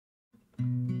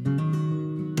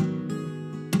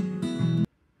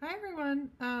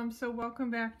everyone. So welcome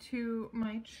back to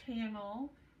my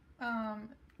channel.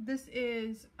 This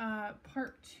is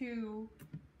part 2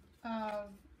 of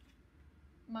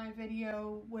my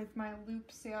video with my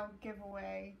loop sale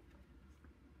giveaway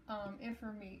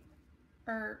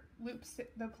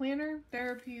the planner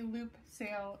therapy loop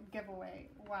sale giveaway.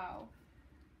 Wow.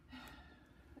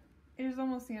 It is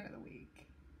almost the end of the week.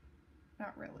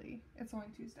 Not really. It's only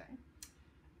Tuesday.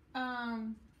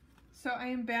 So I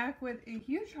am back with a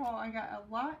huge haul. I got a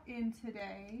lot in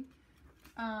today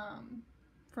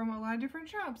from a lot of different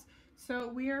shops. So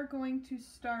we are going to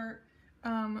start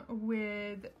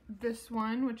with this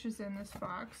one, which is in this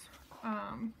box,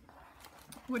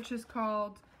 which is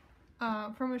called,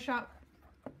 from a shop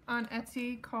on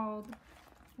Etsy called,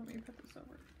 let me put this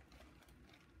over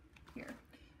here,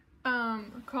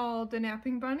 called The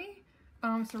Napping Bunny.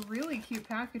 It's a really cute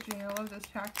packaging. I love this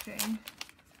packaging.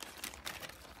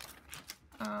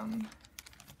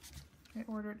 I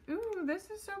ordered, ooh,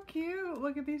 this is so cute.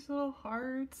 Look at these little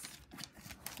hearts.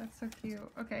 That's so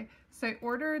cute. Okay, so I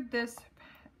ordered this,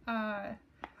 oh,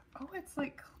 it's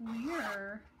like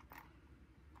clear.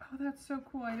 Oh, that's so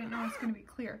cool. I didn't know it was gonna be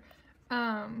clear.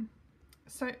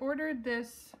 So I ordered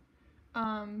this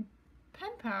pen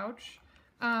pouch,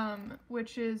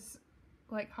 which is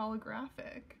like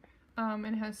holographic,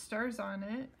 and has stars on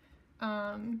it,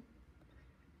 and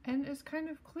is kind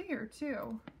of clear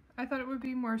too. I thought it would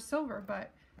be more silver,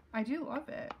 but I do love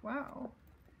it. Wow,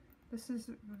 this is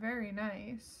very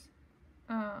nice.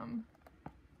 And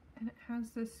it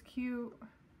has this cute,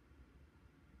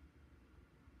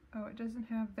 oh, it doesn't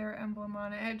have their emblem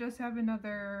on it. It does have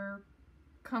another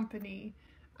company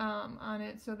on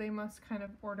it, so they must kind of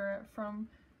order it from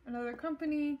another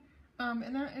company.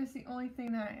 And that is the only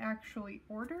thing that I actually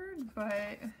ordered, but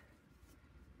I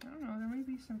don't know, there may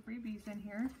be some freebies in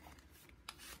here.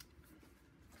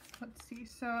 Let's see,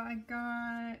 so I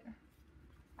got,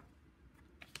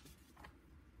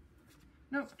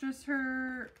 nope, just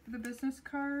the business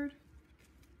card.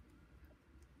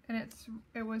 And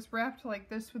it was wrapped like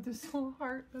this with this little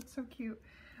heart. That's so cute.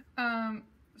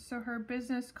 So her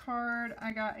business card,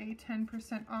 I got a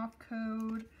 10% off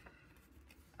code.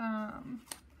 And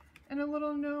a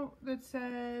little note that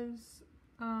says,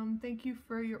 thank you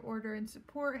for your order and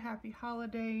support. Happy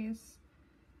holidays.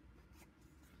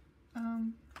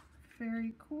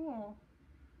 Very cool.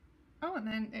 Oh, and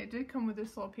then it did come with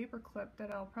this little paper clip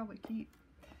that I'll probably keep,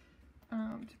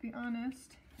 to be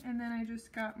honest. And then I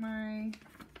just got my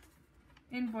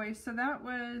invoice. So that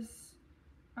was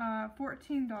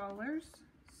 $14.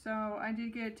 So I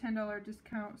did get a $10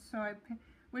 discount. So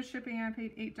with shipping, I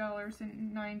paid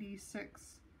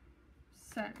 $8.96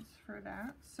 for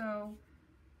that. So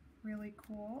really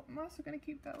cool. I'm also going to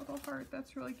keep that little heart.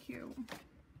 That's really cute.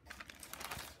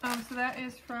 So that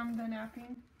is from the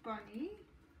Napping Bunny.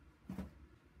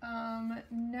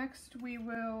 Next we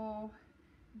will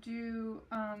do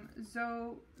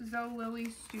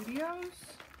Zoelilly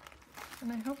Studios.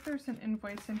 And I hope there's an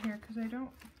invoice in here because I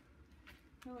don't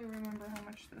really remember how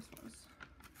much this was.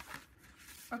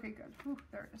 Okay, good. Ooh,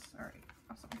 there it is. All right,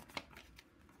 awesome.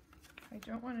 I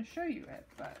don't want to show you it,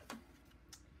 but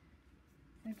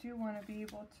I do want to be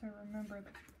able to remember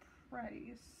the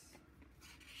price.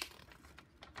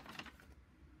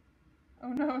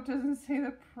 Oh no, it doesn't say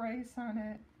the price on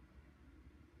it.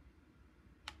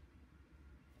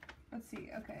 Let's see.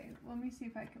 Okay, let me see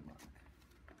if I can look.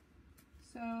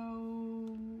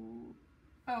 So,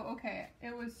 oh, okay.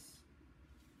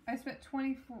 I spent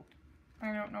 24,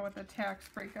 I don't know what the tax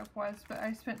breakup was, but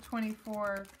I spent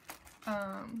 24,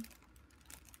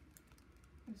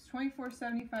 it's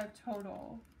 $24.75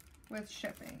 total with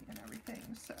shipping and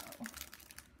everything, so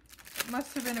it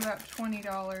must have been about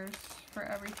 $20 for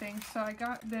everything. So I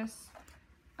got this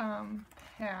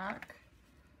pack.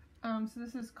 So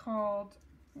this is called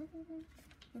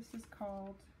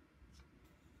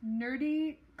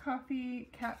Nerdy Coffee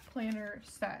Cat Planner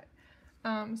Set.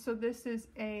 So this is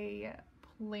a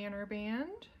planner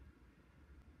band.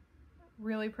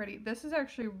 Really pretty. This is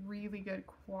actually really good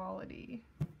quality.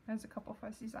 It has a couple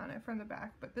fussies on it from the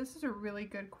back, but this is a really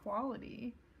good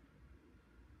quality.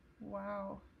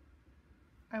 Wow.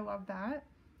 I love that.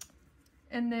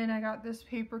 And then I got this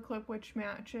paper clip which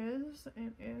matches.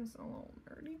 It is a little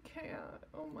nerdy cat.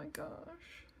 Oh my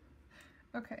gosh.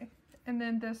 Okay. And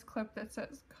then this clip that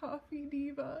says Coffee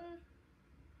Diva.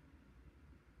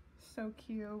 So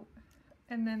cute.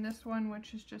 And then this one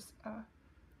which is just a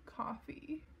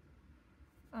coffee.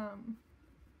 Oh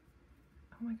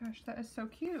my gosh, that is so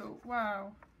cute.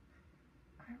 Wow.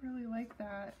 I really like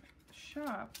that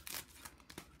shop.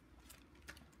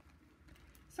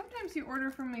 Sometimes sometimes you order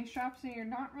from these shops and you're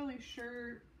not really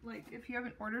sure, like if you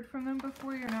haven't ordered from them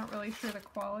before, you're not really sure the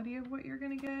quality of what you're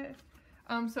gonna get.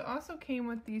 So it also came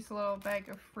with these little bag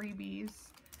of freebies.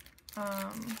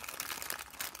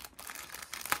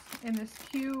 In this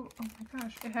cute, oh my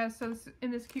gosh, it has, so in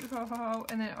this cute ho-ho,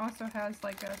 and then it also has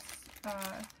like a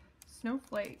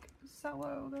snowflake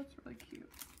cello. That's really cute.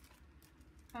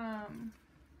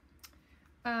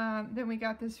 Then we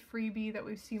got this freebie that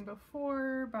we've seen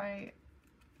before by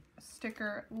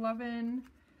Sticker Lovin'.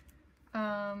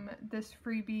 This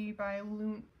freebie by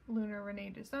Lunar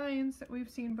Renee Designs that we've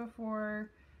seen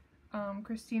before.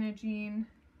 Christina Jean.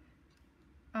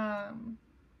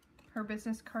 Her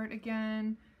business card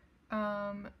again.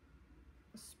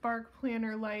 Spark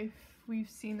Planner Life. We've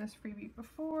seen this freebie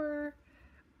before.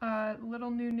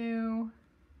 Little Nunu.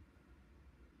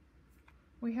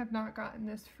 We have not gotten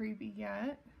this freebie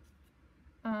yet,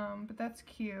 but that's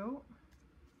cute.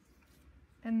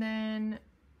 And then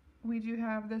we do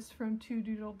have this from Two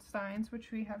Doodled Signs,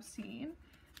 which we have seen.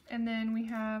 And then we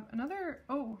have another,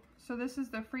 oh, so this is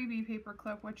the freebie paper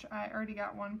clip, which I already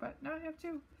got one, but now I have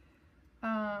two.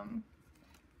 I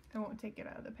won't take it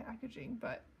out of the packaging,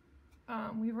 but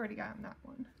we've already gotten that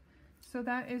one. So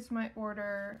that is my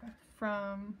order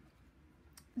from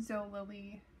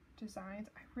Zoelilly Designs.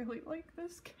 I really like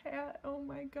this cat. Oh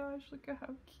my gosh, look at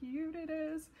how cute it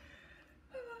is.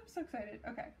 Oh, I'm so excited.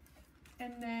 Okay.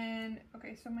 And then,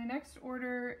 okay, so my next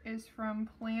order is from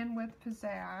Plan with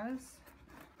Pizazz.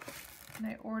 And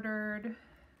I ordered,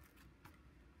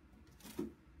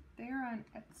 they're on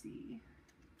Etsy.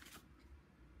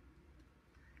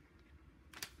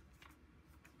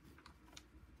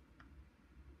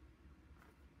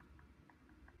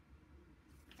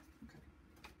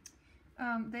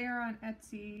 They are on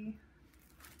Etsy,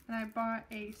 and I bought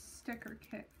a sticker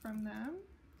kit from them.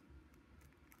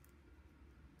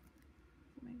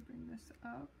 Let me bring this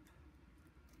up.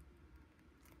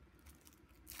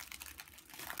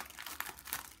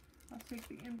 I'll take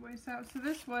the invoice out. So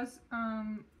this was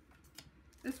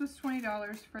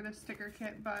 $20 for the sticker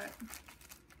kit, but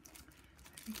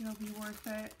I think it'll be worth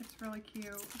it. It's really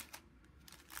cute.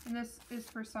 And this is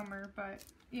for summer, but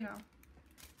you know,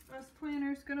 us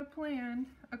planners gonna plan.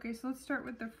 Okay, so let's start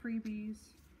with the freebies.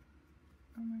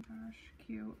 Oh my gosh,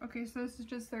 cute. Okay, so this is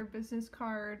just their business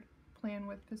card, Plan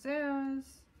with Pizazz.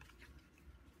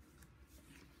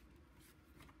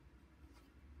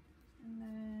 And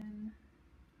then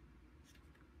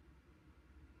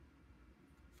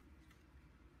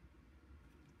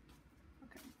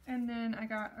okay, and then I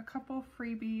got a couple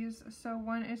freebies. So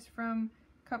one is from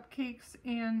Cupcakes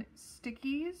and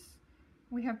Stickies.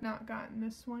 We have not gotten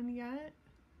this one yet.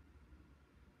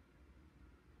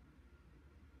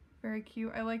 Very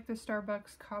cute. I like the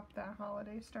Starbucks cup, that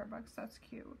holiday Starbucks. That's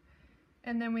cute.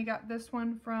 And then we got this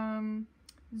one from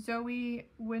Zoe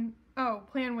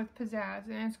Plan with Pizazz,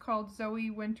 and it's called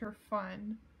Zoe Winter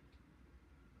Fun,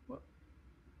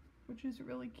 which is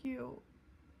really cute.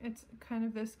 It's kind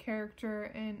of this character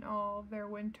in all of their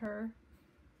winter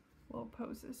little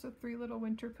poses. So 3 little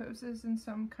winter poses and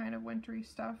some kind of wintry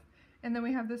stuff. And then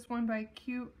we have this one by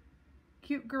Cute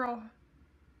Girl.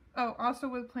 Oh, also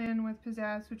with Plan with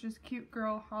Pizazz, which is Cute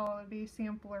Girl Holiday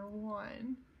Sampler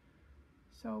 1.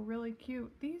 So really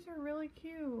cute. These are really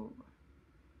cute.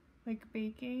 Like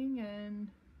baking and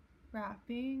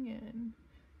wrapping and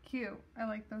cute. I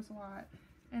like those a lot.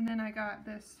 And then I got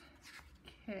this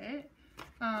kit.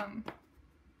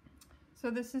 So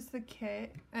this is the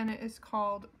kit, and it is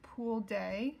called Pool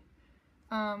Day.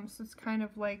 So it's kind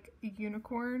of like a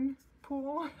unicorn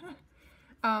pool.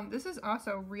 This is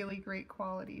also really great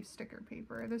quality sticker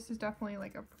paper. This is definitely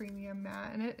like a premium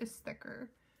matte, and it is thicker.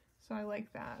 So I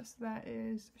like that. So that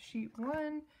is sheet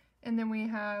 1. And then we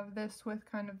have this with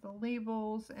kind of the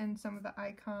labels and some of the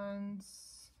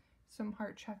icons, some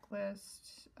heart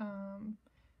checklists,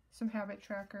 some habit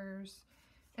trackers.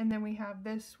 And then we have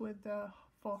this with the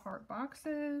full heart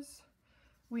boxes.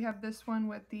 We have this one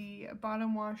with the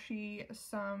bottom washi,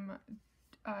 some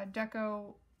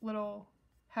deco little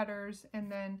headers,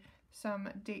 and then some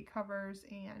date covers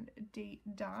and date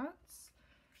dots.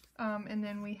 And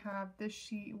then we have this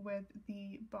sheet with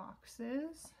the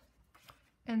boxes.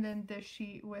 And then this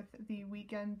sheet with the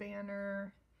weekend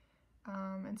banner,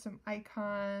 and some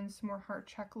icons, some more heart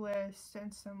checklists,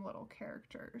 and some little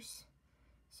characters.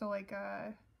 So like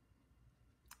a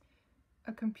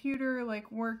computer,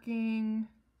 like working,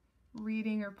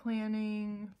 reading or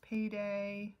planning,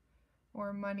 payday,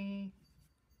 or money,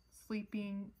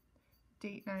 sleeping,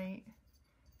 date night.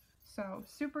 So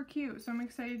super cute. So I'm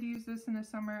excited to use this in the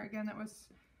summer. Again, that was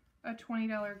a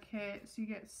 $20 kit, so you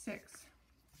get six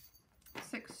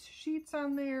sheets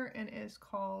on there and is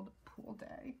called Pool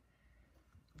Day.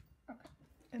 Okay.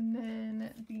 And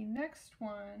then the next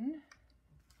one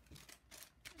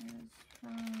is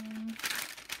from,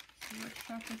 let's see, what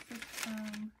shop is this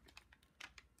from?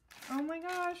 Oh my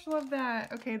gosh, love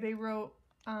that. Okay, they wrote,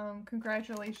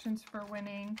 congratulations for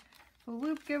winning the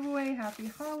Loop giveaway. Happy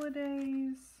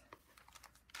holidays.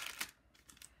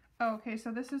 Oh, okay,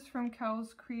 so this is from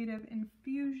Kels Creative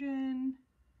Infusion.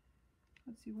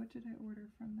 Let's see, what did I order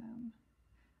from them?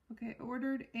 Okay, I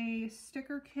ordered a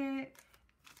sticker kit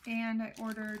and I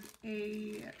ordered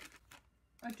a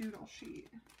doodle sheet.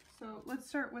 So let's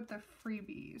start with the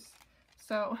freebies.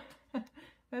 So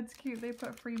that's cute. They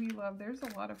put freebie love. There's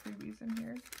a lot of freebies in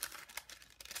here.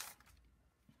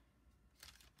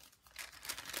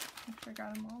 Make sure I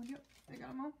got them all. Yep, I got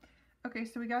them all. Okay,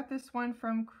 so we got this one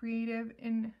from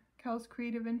Kels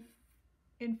Creative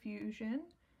Infusion.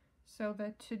 So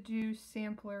the to-do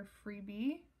sampler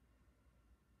freebie.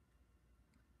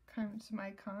 Kind of some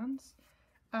icons.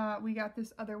 We got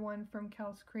this other one from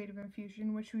Kels Creative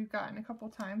Infusion, which we've gotten a couple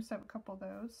times, so I have a couple of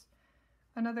those.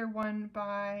 Another one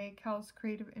by Kels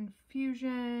Creative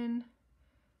Infusion,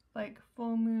 like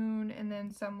full moon, and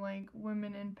then some like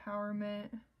women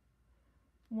empowerment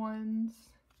ones.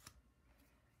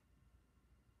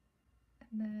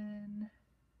 And then,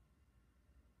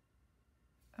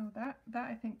 oh, that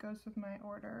I think goes with my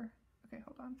order. Okay,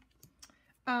 hold on.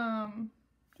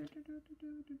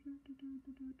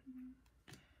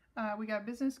 We got a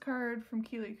business card from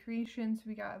Keely Creations.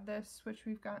 We got this, which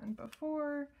we've gotten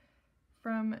before,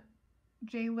 from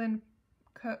Jalen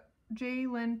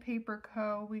Paper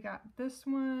Co. We got this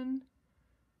one,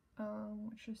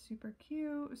 which is super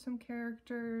cute. Some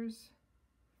characters.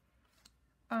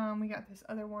 We got this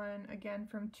other one, again,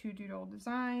 from Two Doodle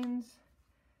Designs.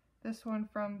 This one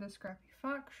from the Scrappy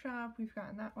Fox Shop. We've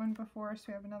gotten that one before, so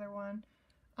we have another one.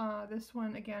 This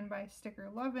one, again, by Sticker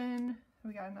Lovin'.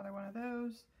 We got another one of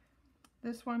those.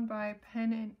 This one by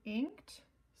Pen and Inked.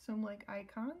 Some, like,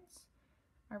 icons.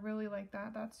 I really like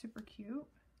that. That's super cute.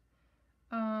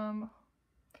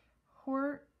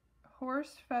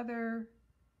 Horse Feather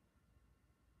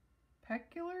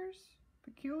Peculiars?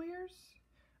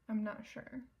 I'm not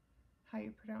sure how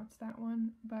you pronounce that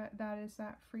one, but that is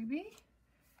that freebie.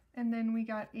 And then we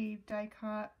got a die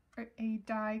cut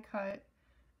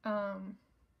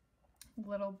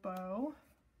little bow.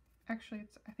 Actually,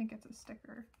 I think it's a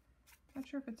sticker. Not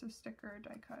sure if it's a sticker or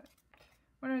die cut.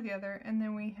 One or the other. And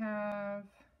then we have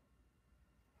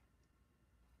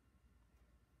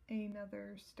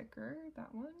another sticker,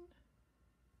 that one.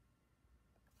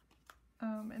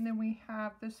 And then we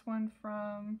have this one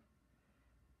from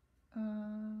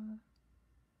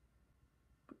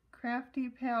Crafty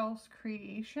Pals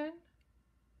Creation,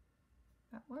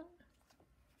 that one.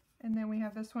 And then we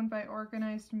have this one by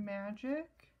Organized Magic.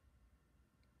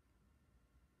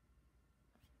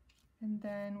 And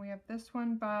then we have this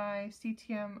one by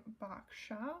CTM Box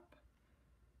Shop.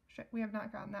 We have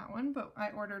not gotten that one, but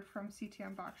I ordered from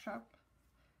CTM Box Shop.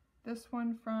 This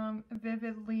one from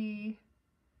Vividly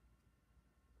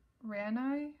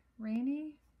Rainy?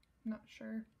 I'm not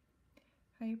sure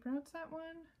how you pronounce that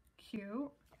one.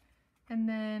 Cute. And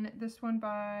then this one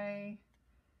by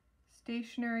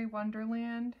Stationary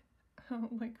Wonderland. Oh,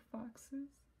 like foxes.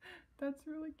 That's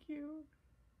really cute.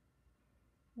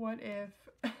 What if?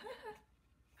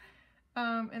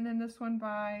 And then this one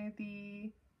by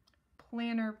the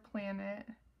Planner Planet.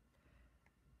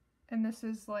 And this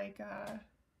is like a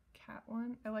cat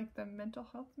one. I like the Mental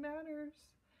Health Matters,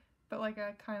 but like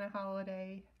a kind of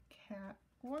holiday cat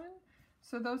one.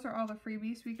 So those are all the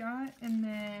freebies we got. And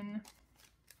then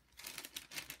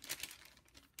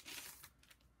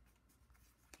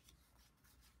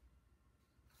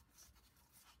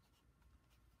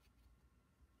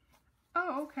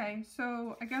oh, okay,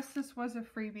 so I guess this was a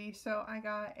freebie. So I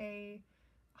got a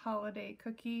holiday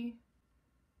cookie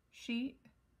sheet,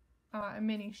 a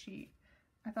mini sheet.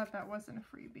 I thought that wasn't a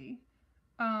freebie.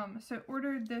 So I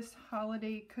ordered this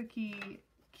holiday cookie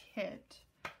kit.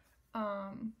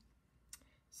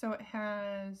 So it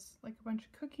has like a bunch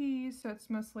of cookies, so it's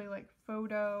mostly like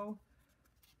photo.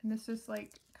 And this is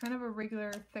like kind of a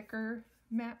regular thicker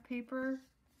matte paper.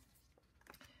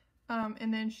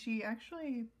 And then she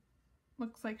actually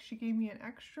looks like she gave me an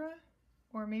extra,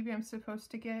 or maybe I'm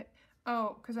supposed to get,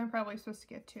 oh, because I'm probably supposed to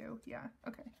get two. Yeah,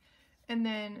 okay. And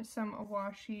then some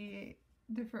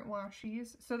different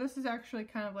washies. So this is actually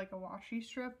kind of like a washi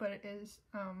strip, but it is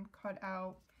cut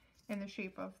out in the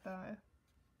shape of the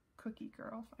cookie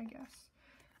girl, I guess.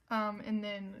 And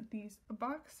then these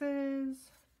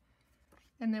boxes,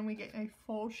 and then we get a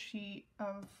full sheet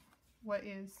of what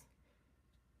is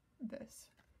this.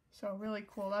 So really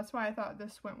cool. That's why I thought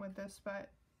this went with this, but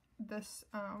this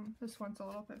one's a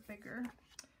little bit bigger.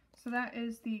 So that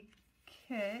is the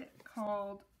kit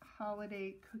called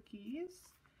Holiday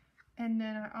Cookies. And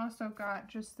then I also got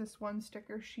just this one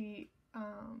sticker sheet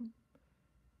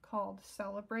called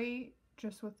Celebrate,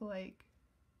 just with like,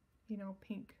 you know,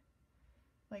 pink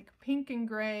and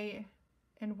gray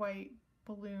and white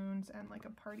balloons and like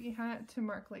a party hat to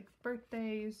mark like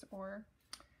birthdays or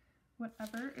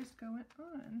whatever is going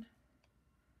on.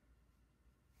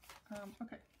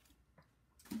 Okay.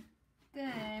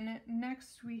 Then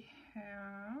next we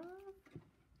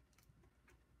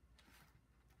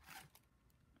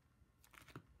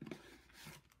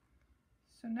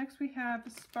have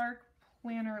Spark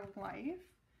Planner Life.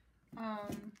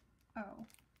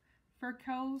 For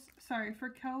Kels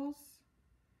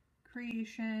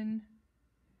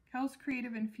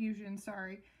Creative Infusion,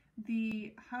 sorry.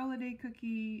 The holiday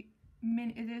cookie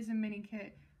it is a mini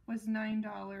kit, was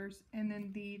 $9, and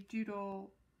then the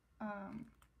doodle,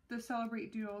 the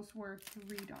Celebrate doodles were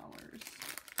 $3.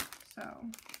 So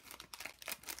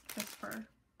just for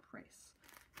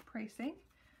pricing.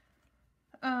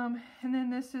 And then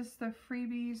this is the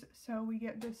freebies. So we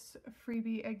get this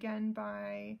freebie again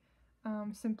by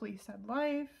Simply Said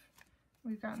Life.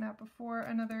 We've gotten that before.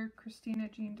 Another Christina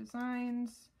Jean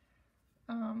Designs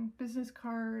business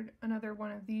card. Another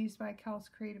one of these by Kels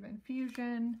Creative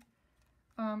Infusion.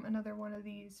 Another one of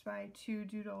these by Two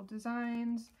Doodle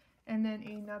Designs. And then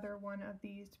another one of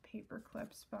these paper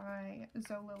clips by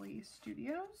Zoelilly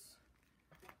Studios.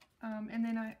 And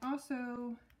then I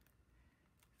also,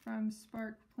 from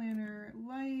Spark Planner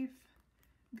Life,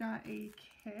 got a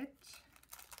kit.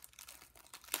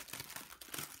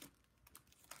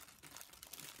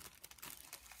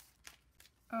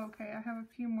 Okay, I have a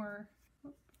few more.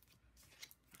 Whoop.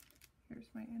 Here's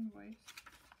my invoice.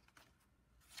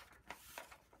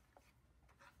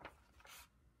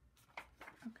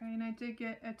 Okay, and I did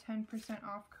get a 10%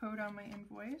 off code on my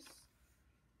invoice.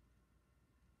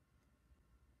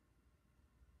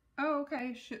 Oh,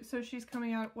 okay. So she's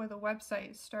coming out with a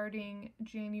website starting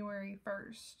January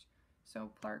 1st.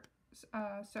 So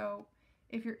so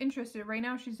if you're interested, right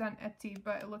now she's on Etsy,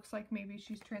 but it looks like maybe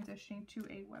she's transitioning to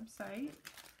a website.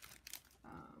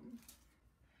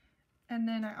 And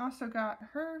then I also got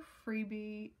her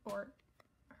freebie, or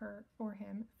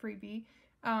him freebie,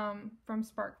 from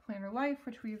Spark Planner Life,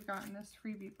 which we've gotten this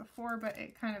freebie before, but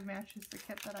it kind of matches the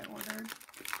kit that I ordered.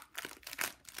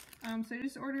 So I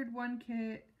just ordered one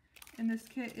kit, and this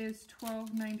kit is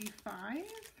 $12.95.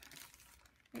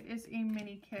 It is a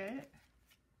mini kit.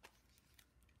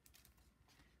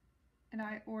 And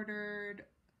I ordered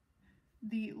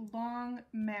the long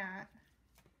mat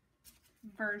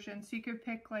version, so you could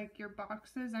pick like your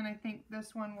boxes, and I think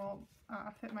this one will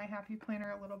fit my happy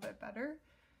planner a little bit better.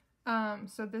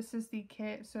 So this is the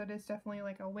kit, so it is definitely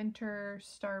like a winter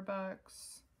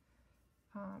Starbucks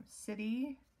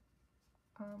city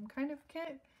kind of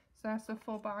kit. So that's the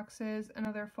full boxes,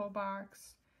 another full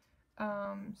box,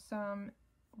 some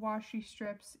washi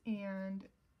strips and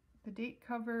the date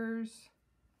covers,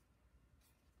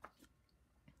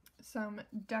 some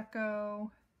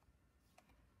deco,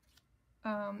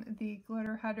 the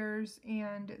glitter headers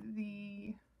and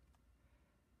the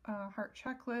heart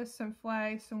checklist, some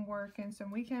flags, some work, and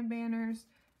some weekend banners,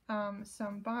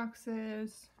 some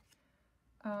boxes,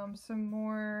 some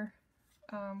more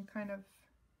kind of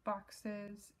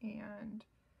boxes, and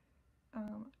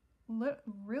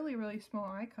really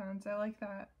small icons. I like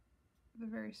that, the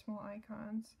very small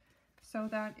icons. So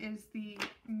that is the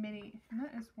mini, and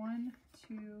that is 1,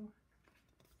 2,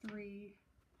 3,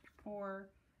 4,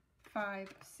 5,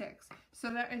 6.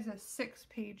 So that is a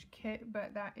 6-page kit,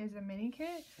 but that is a mini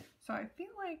kit. So I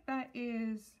feel like that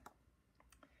is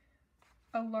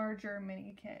a larger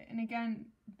mini kit. And again,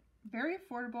 very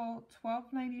affordable,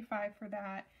 $12.95 for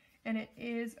that. And it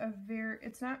is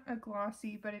it's not a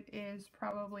glossy, but it is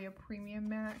probably a premium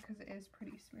matte because it is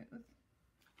pretty smooth.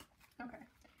 Okay.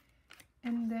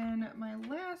 And then my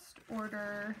last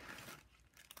order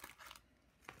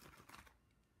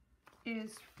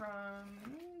is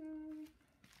from,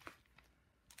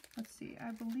 let's see, I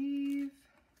believe,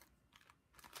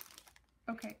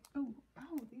 okay, oh,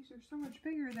 these are so much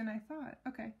bigger than I thought.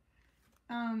 Okay,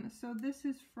 so this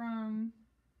is from,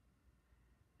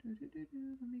 let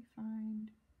me find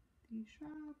the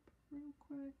shop real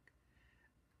quick.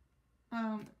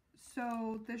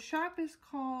 So the shop is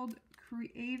called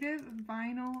Creative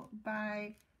Vinyl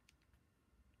by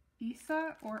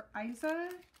Isa or Isa.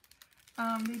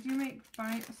 They do make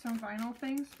some vinyl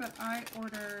things, but I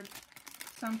ordered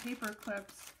some paper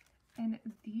clips, and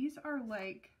these are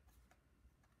like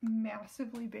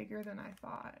massively bigger than I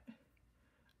thought.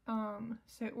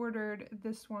 So I ordered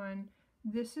this one.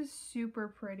 This is super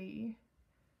pretty.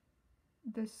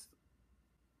 This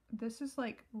is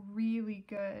like really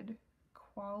good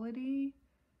quality.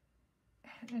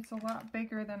 It's a lot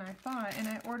bigger than I thought, and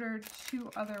I ordered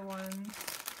 2 other ones,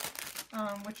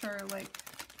 which are like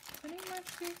pretty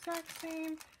much the exact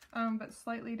same, but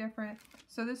slightly different.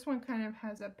 So this one kind of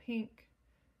has a pink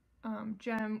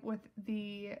gem with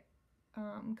the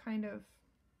kind of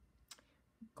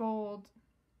gold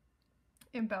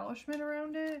embellishment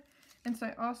around it. And so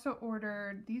I also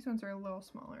ordered, these ones are a little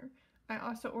smaller. I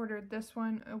also ordered this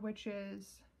one, which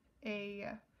is a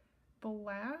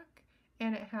black,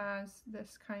 and it has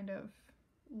this kind of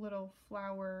little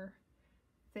flower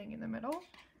thing in the middle.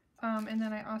 And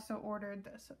then I also ordered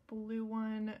this blue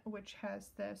one, which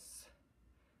has this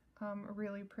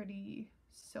really pretty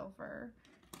silver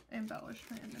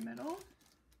embellishment in the middle.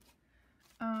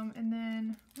 And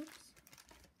then, oops,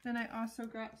 then I also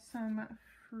got some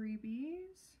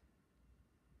freebies.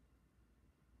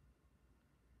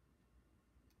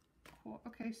 Cool.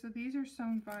 Okay, so these are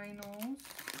some vinyls.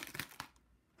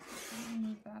 Let me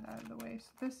move that out of the way.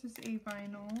 So this is a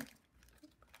vinyl.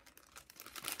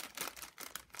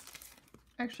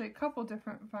 Actually, a couple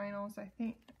different vinyls. I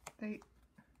think they're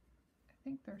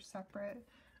separate.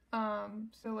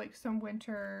 So like some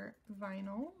winter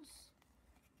vinyls.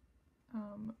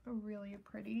 A really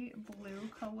pretty blue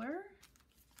color.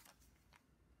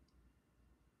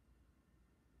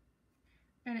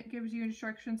 And it gives you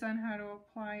instructions on how to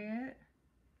apply it.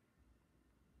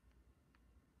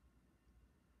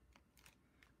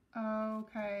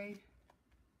 Okay.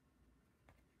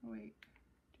 Wait,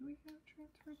 do we have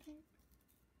transfer tape?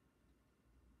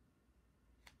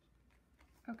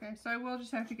 Okay, so I will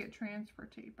just have to get transfer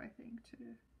tape, I think, to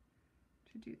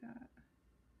do that.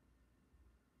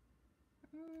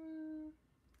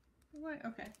 What?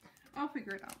 Okay, I'll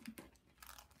figure it out.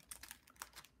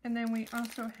 And then we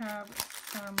also have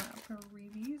some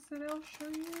freebies that I'll show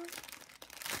you.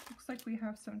 Looks like we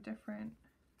have some different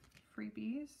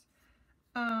freebies.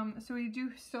 So we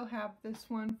do still have this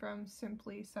one from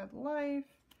Simply Said Life.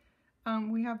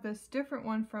 We have this different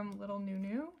one from Little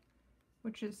Nunu,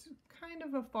 which is kind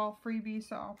of a fall freebie,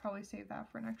 so I'll probably save that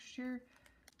for next year.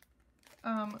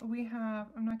 We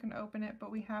have, I'm not going to open it, but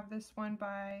we have this one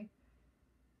by,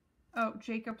 oh,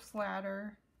 Jacob's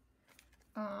Ladder.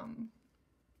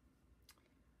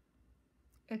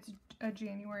 It's a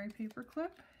January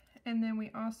paperclip. And then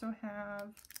we also have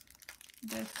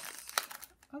this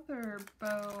other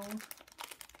bow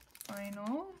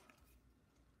vinyl.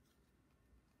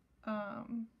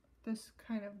 This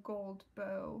kind of gold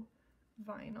bow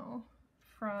vinyl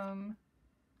from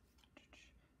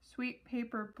Sweet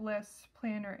Paper Bliss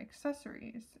Planner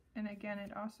Accessories. And again,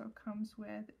 it also comes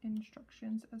with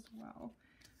instructions as well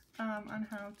on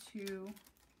how to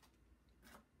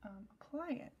apply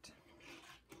it.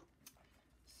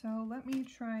 So let me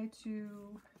try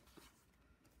to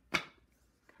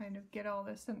kind of get all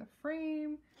this in the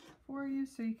frame for you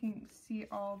so you can see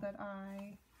all that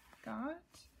I got.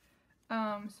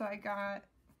 So I got,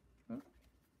 so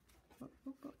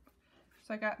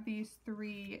I got these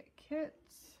 3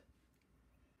 kits.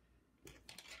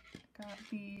 Got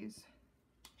these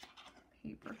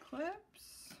paper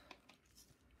clips,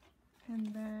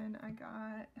 and then I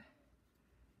got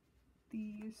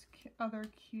these other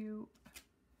cute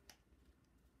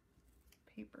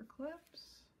paper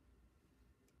clips.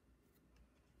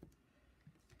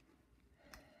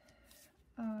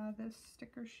 This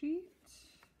sticker sheet.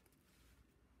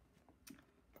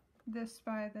 This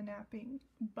by the Napping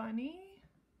Bunny.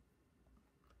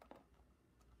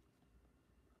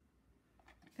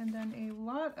 And then a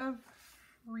lot of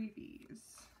freebies,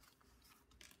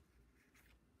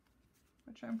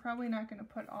 which I'm probably not going to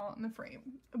put all in the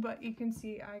frame, but you can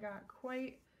see I got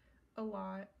quite a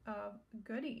lot of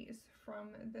goodies from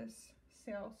this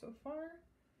sale so far.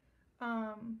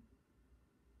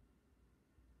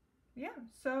 Yeah,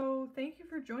 so thank you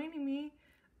for joining me.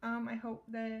 I hope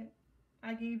that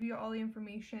I gave you all the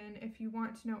information. If you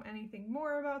want to know anything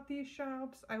more about these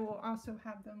shops, I will also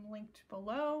have them linked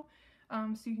below.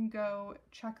 So you can go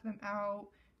check them out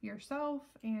yourself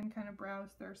and kind of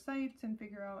browse their sites and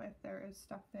figure out if there is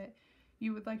stuff that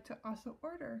you would like to also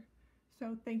order.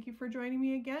 So thank you for joining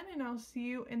me again, and I'll see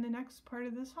you in the next part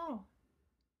of this haul.